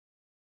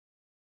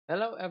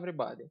Hello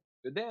everybody.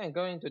 Today I'm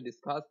going to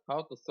discuss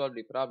how to solve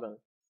the problem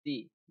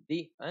C,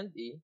 D, and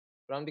E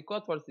from the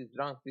Codeforces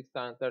Round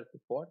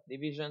 634,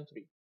 Division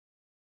 3.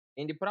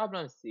 In the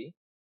problem C,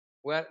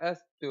 we are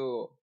asked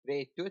to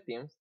create two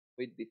teams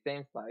with the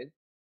same size,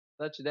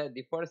 such that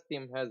the first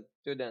team has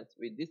students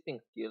with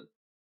distinct skills,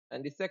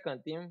 and the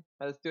second team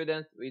has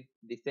students with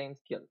the same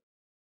skills.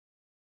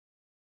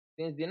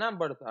 Since the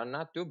numbers are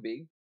not too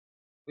big,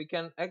 we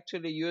can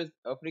actually use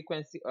a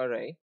frequency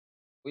array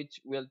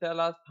which will tell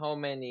us how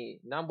many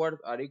numbers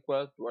are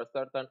equal to a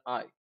certain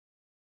I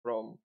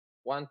from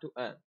 1 to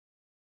n.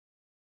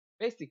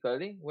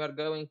 Basically, we are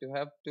going to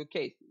have two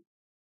cases.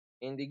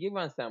 In the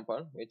given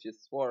sample, which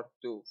is 4,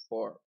 2,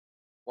 4,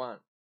 1,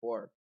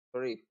 4,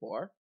 3,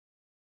 4,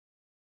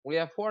 we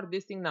have four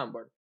distinct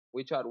numbers,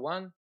 which are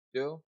 1,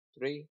 2,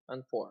 3,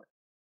 and 4.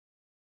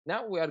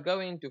 Now we are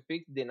going to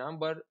fix the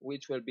number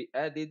which will be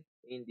added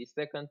in the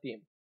second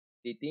team,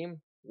 the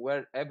team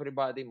where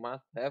everybody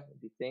must have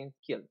the same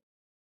skill.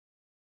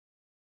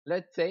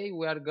 Let's say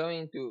we are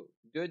going to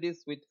do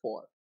this with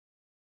 4.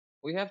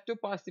 We have two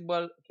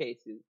possible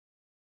cases.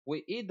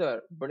 We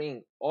either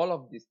bring all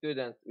of the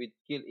students with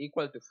skill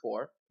equal to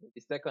 4 in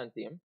the second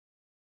team,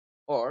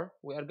 or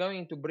we are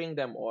going to bring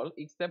them all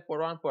except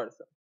for one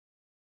person.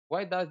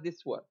 Why does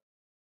this work?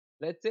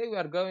 Let's say we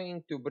are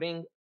going to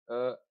bring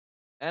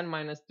n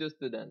minus 2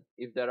 students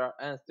if there are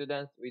n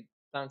students with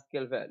some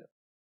skill value.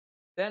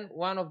 Then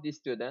one of the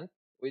students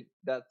with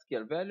that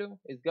skill value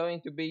is going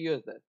to be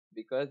useless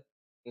because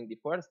in the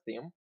first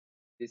team,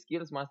 the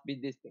skills must be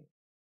distinct.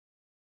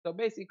 So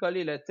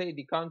basically, let's say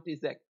the count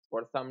is x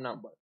for some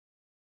number.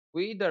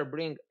 We either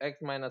bring x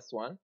minus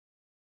 1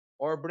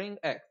 or bring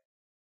x.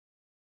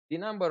 The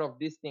number of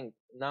distinct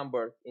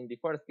numbers in the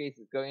first case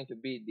is going to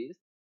be this,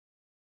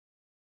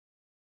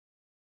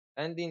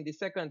 and in the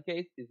second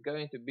case is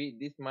going to be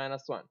this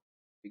minus 1,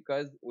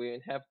 because we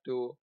have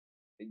to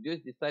reduce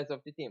the size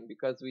of the team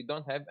because we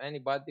don't have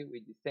anybody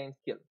with the same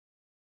skill.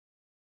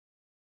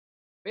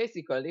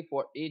 Basically,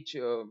 for each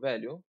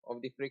value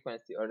of the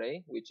frequency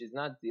array, which is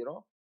not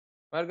 0,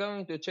 we're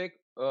going to check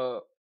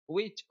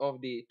which of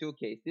the two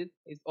cases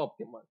is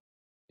optimal.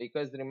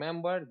 Because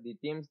remember, the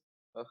teams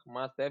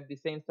must have the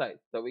same size.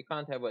 So we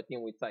can't have a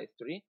team with size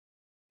 3,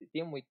 the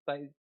team with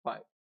size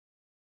 5.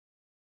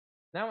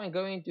 Now I'm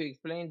going to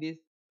explain this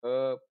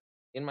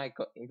in my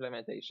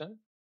implementation.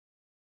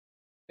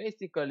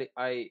 Basically,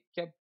 I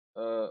kept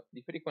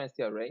the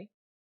frequency array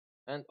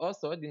and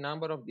also the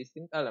number of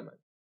distinct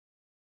elements.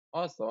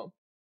 Also,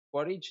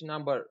 for each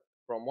number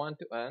from 1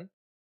 to n,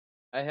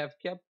 I have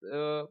kept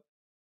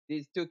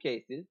these two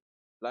cases,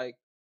 like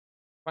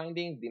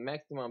finding the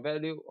maximum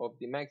value of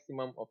the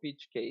maximum of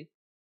each case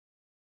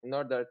in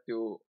order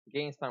to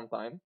gain some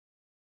time.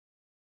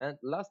 And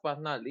last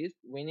but not least,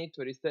 we need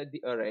to reset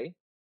the array,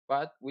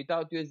 but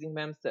without using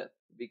memset,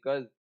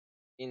 because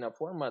in a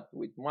format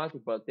with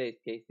multiple test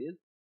cases,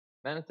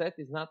 memset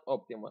is not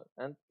optimal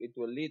and it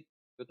will lead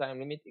to time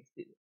limit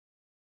exceeding.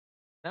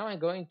 Now I'm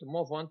going to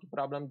move on to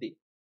problem D.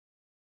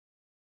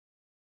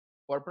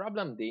 For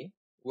problem D,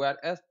 we are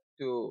asked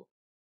to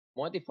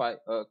modify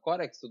a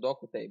correct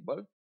Sudoku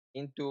table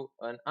into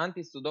an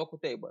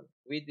anti-Sudoku table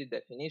with the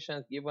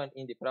definitions given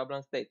in the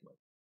problem statement.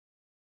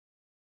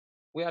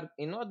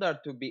 In order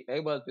to be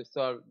able to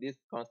solve this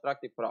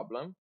constructive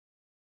problem,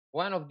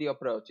 one of the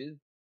approaches,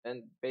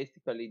 and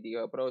basically the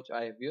approach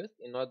I have used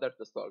in order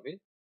to solve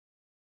it,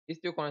 is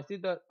to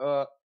consider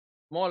a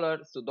smaller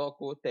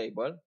Sudoku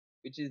table,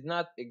 which is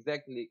not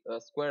exactly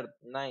a squared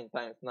 9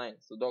 times 9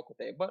 Sudoku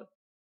table,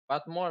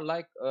 but more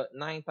like a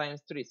 9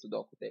 times 3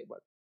 Sudoku table.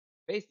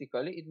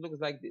 Basically, it looks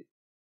like this.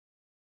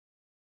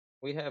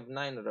 We have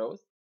 9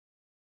 rows,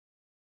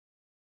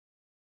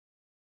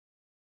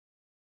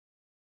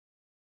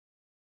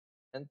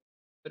 and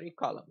 3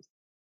 columns.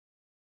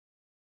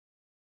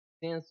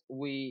 Since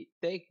we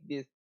take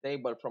this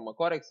table from a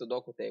correct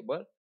Sudoku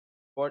table,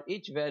 for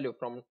each value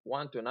from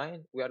 1 to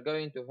 9, we are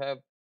going to have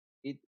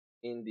it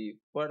in the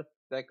first,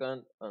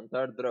 second, and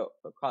third row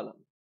column.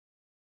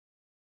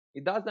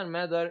 It doesn't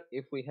matter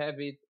if we have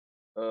it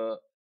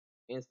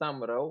in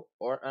some row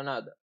or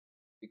another,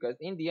 because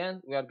in the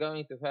end, we are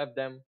going to have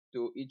them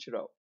to each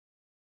row.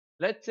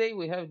 Let's say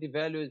we have the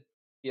values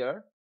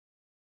here,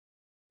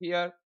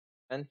 here,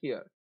 and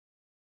here.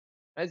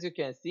 As you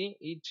can see,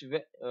 each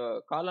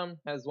column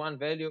has one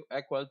value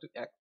equal to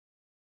x.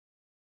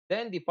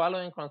 Then the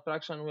following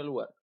construction will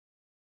work.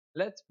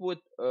 Let's put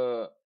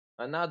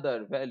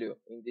another value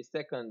in the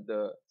second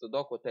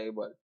Sudoku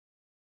table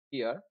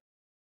here.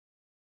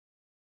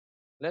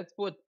 Let's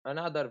put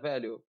another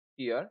value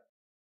here.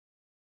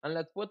 And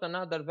let's put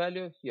another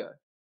value here.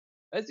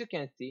 As you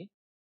can see,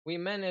 we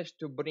managed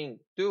to bring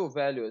two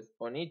values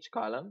on each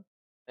column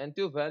and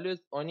two values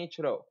on each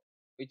row,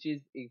 which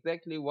is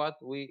exactly what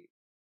we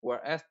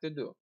were asked to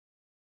do.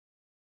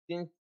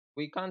 Since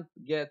we can't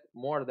get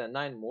more than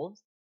 9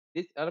 moves,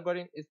 this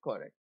algorithm is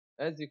correct,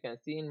 as you can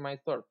see in my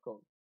source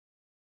code.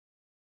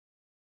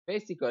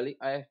 Basically,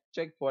 I have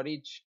checked for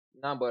each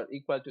number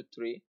equal to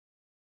 3.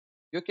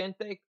 You can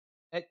take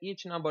at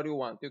each number you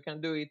want. You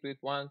can do it with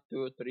 1,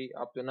 2, 3,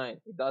 up to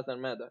 9. It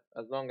doesn't matter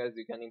as long as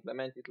you can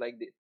implement it like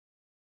this.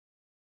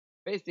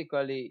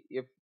 Basically,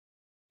 if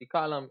the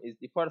column is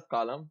the first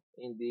column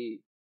in the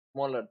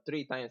smaller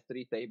 3 times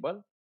 3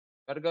 table,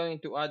 we're going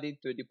to add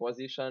it to the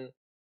position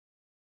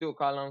 2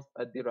 columns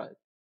at the right.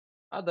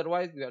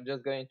 Otherwise, we are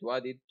just going to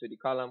add it to the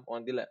column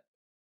on the left.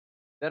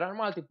 There are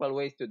multiple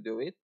ways to do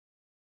it,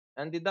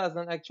 and it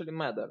doesn't actually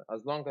matter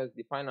as long as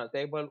the final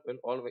table will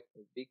always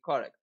be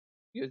correct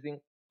using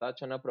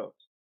such an approach.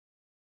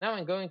 Now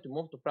I'm going to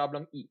move to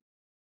problem E.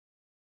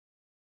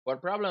 For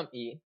problem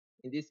E,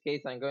 in this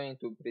case I'm going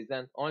to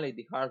present only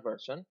the hard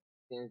version,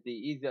 since the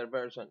easier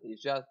version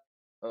is just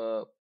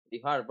uh, the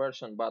hard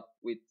version but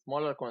with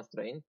smaller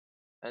constraints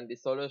and the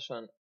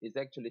solution is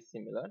actually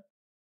similar.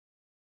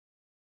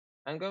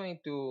 I'm going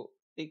to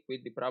stick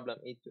with the problem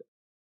E2.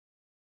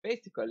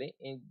 Basically,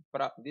 in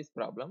this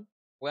problem,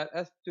 we are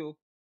asked to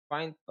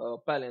find a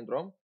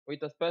palindrome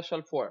with a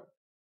special form,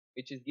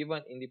 which is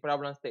given in the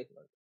problem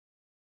statement.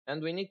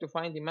 And we need to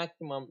find the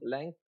maximum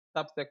length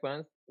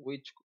subsequence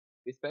which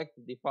respects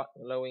the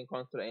following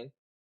constraints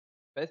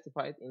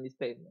specified in the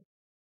statement,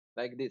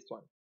 like this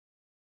one.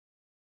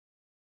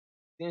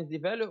 Since the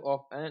value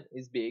of n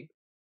is big,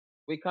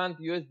 we can't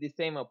use the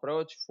same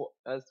approach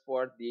as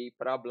for the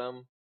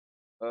problem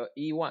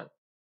E1.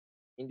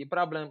 In the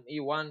problem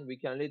E1, we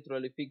can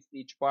literally fix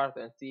each part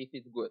and see if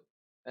it's good,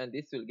 and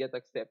this will get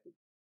accepted.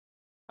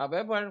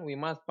 However, we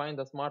must find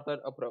a smarter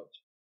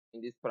approach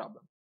in this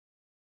problem.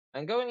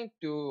 I'm going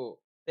to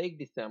take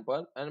the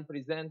sample and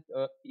present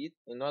it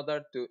in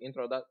order to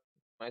introduce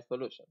my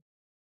solution.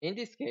 In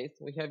this case,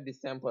 we have the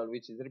sample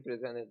which is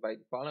represented by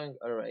the following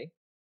array.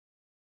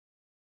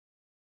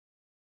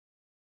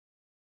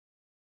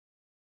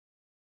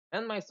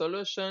 And my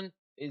solution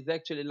is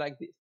actually like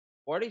this.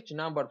 For each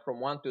number from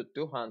 1 to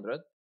 200,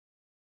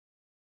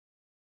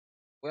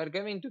 we are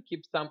going to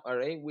keep some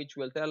array which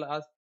will tell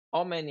us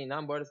how many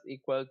numbers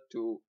equal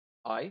to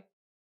I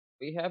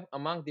we have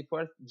among the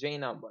first j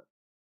number.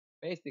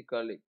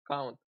 Basically,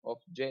 count of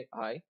ji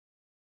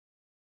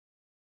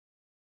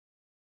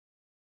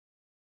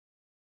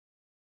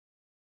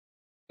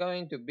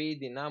going to be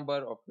the number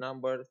of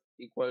numbers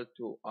equal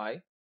to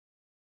I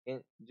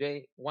in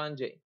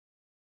j1j.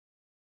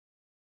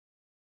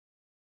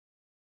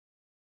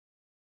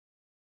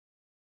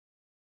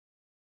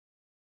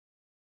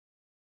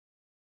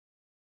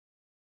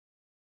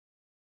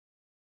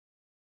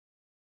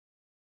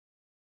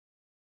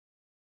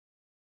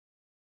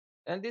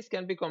 And this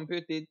can be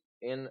computed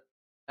in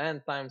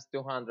n times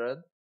 200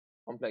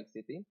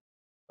 complexity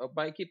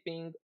by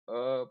keeping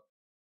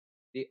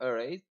the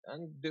arrays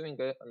and doing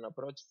an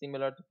approach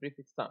similar to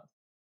prefix sums.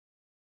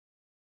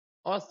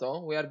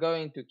 Also, we are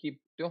going to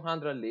keep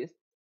 200 lists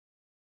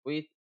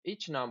with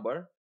each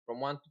number from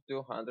 1 to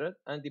 200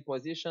 and the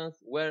positions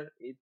where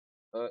it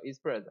is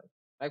present.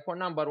 Like for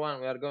number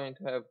 1, we are going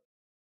to have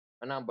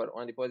a number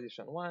on the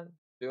position 1,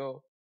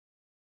 2,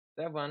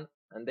 7,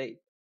 and 8.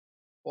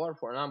 Or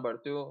for number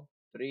 2,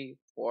 3,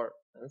 4,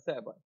 and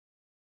 7,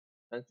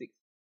 and 6.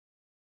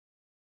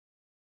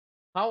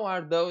 How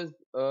are those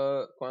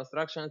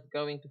constructions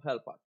going to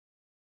help us?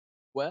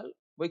 Well,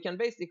 we can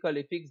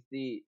basically fix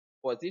the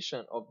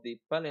position of the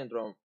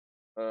palindrome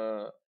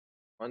uh,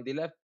 on the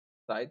left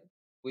side,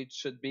 which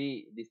should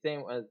be the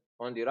same as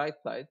on the right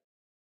side.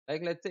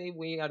 Like let's say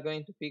we are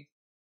going to fix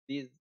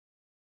these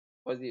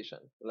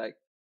positions, like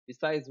the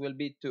size will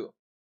be 2.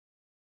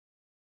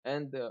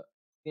 And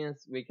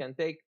since we can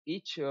take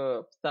each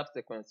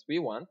subsequence we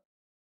want,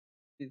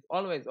 it's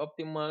always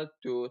optimal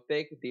to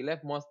take the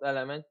leftmost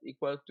element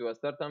equal to a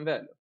certain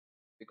value.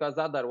 Because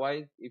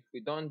otherwise, if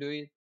we don't do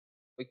it,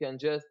 we can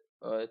just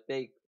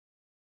take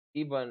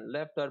even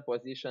lefter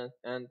positions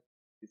and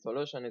the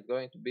solution is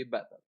going to be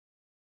better.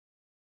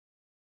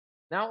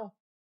 Now,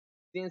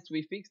 since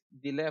we fixed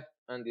the left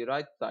and the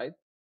right side,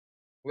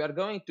 we are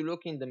going to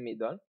look in the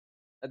middle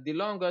at the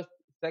longest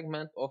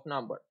segment of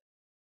numbers.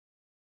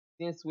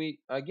 Since we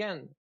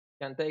again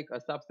can take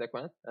a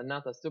subsequence and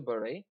not a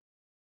subarray,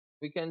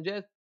 we can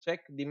just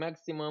check the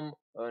maximum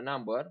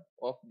number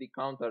of the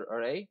counter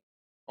array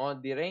on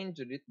the range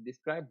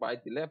described by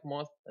the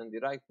leftmost and the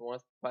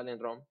rightmost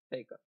palindrome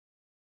taken.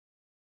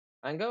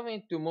 I'm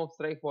going to move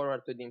straight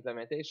forward to the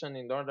implementation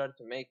in order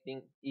to make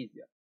things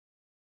easier.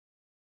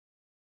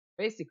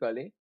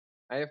 Basically,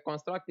 I have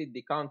constructed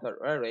the counter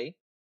array,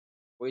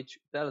 which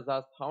tells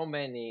us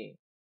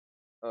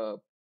uh,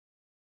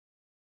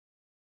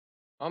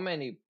 how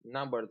many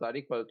numbers are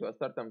equal to a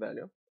certain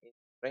value in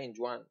range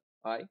 1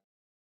 I,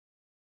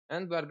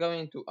 and we are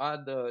going to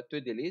add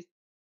to the list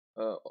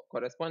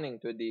corresponding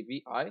to the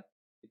vi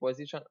the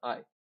position I.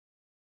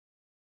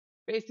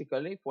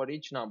 Basically, for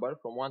each number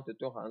from 1 to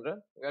 200,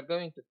 we are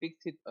going to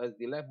fix it as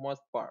the leftmost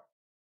part.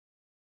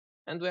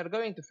 And we are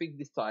going to fix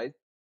the size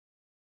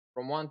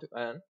from 1 to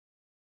n.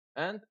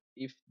 And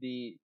if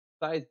the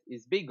size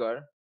is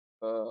bigger,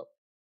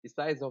 the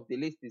size of the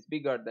list is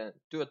bigger than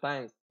 2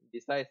 times the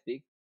size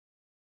fixed,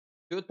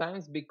 2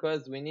 times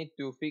because we need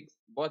to fix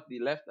both the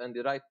left and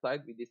the right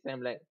side with the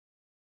same length.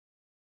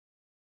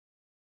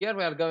 Here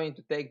we are going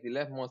to take the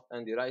leftmost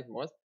and the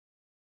rightmost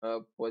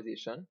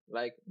position,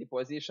 like the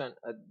position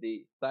at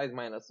the size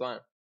minus 1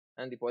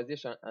 and the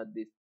position at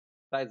the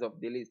size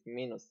of the list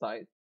minus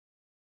size.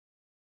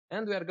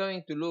 And we are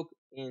going to look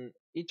in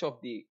each of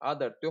the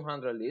other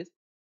 200 lists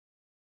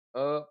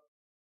uh,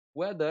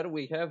 whether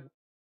we have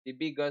the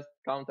biggest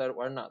counter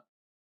or not.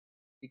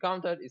 The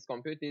counter is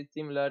computed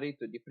similarly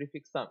to the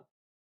prefix sum.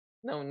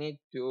 No need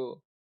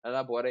to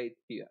elaborate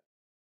here.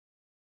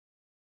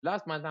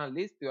 Last but not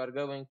least, we are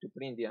going to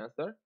print the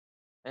answer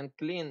and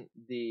clean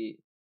the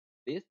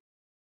list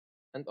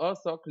and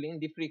also clean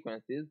the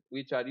frequencies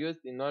which are used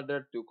in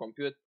order to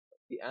compute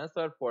the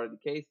answer for the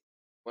case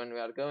when we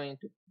are going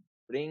to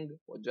bring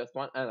just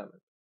one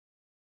element.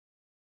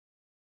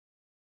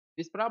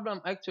 This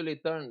problem actually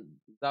turns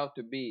out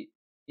to be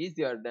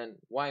easier than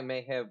one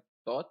may have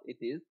thought it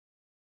is,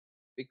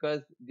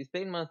 because the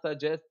statement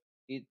suggests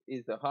it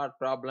is a hard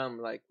problem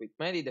like with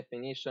many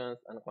definitions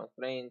and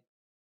constraints,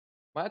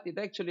 but it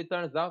actually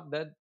turns out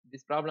that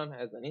this problem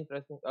has an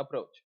interesting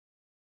approach.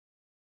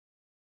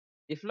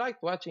 If you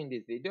liked watching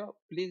this video,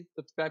 please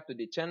subscribe to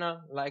the channel,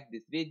 like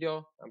this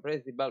video, and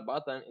press the bell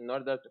button in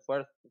order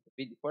to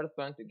be the first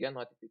one to get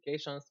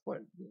notifications for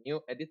the new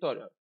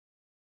editorial.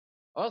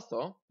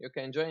 Also, you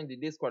can join the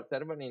Discord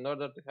server in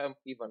order to have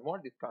even more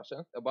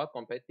discussions about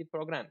competitive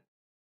programming.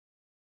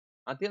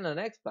 Until the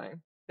next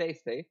time, stay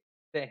safe,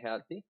 stay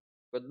healthy,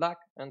 good luck,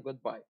 and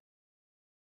goodbye.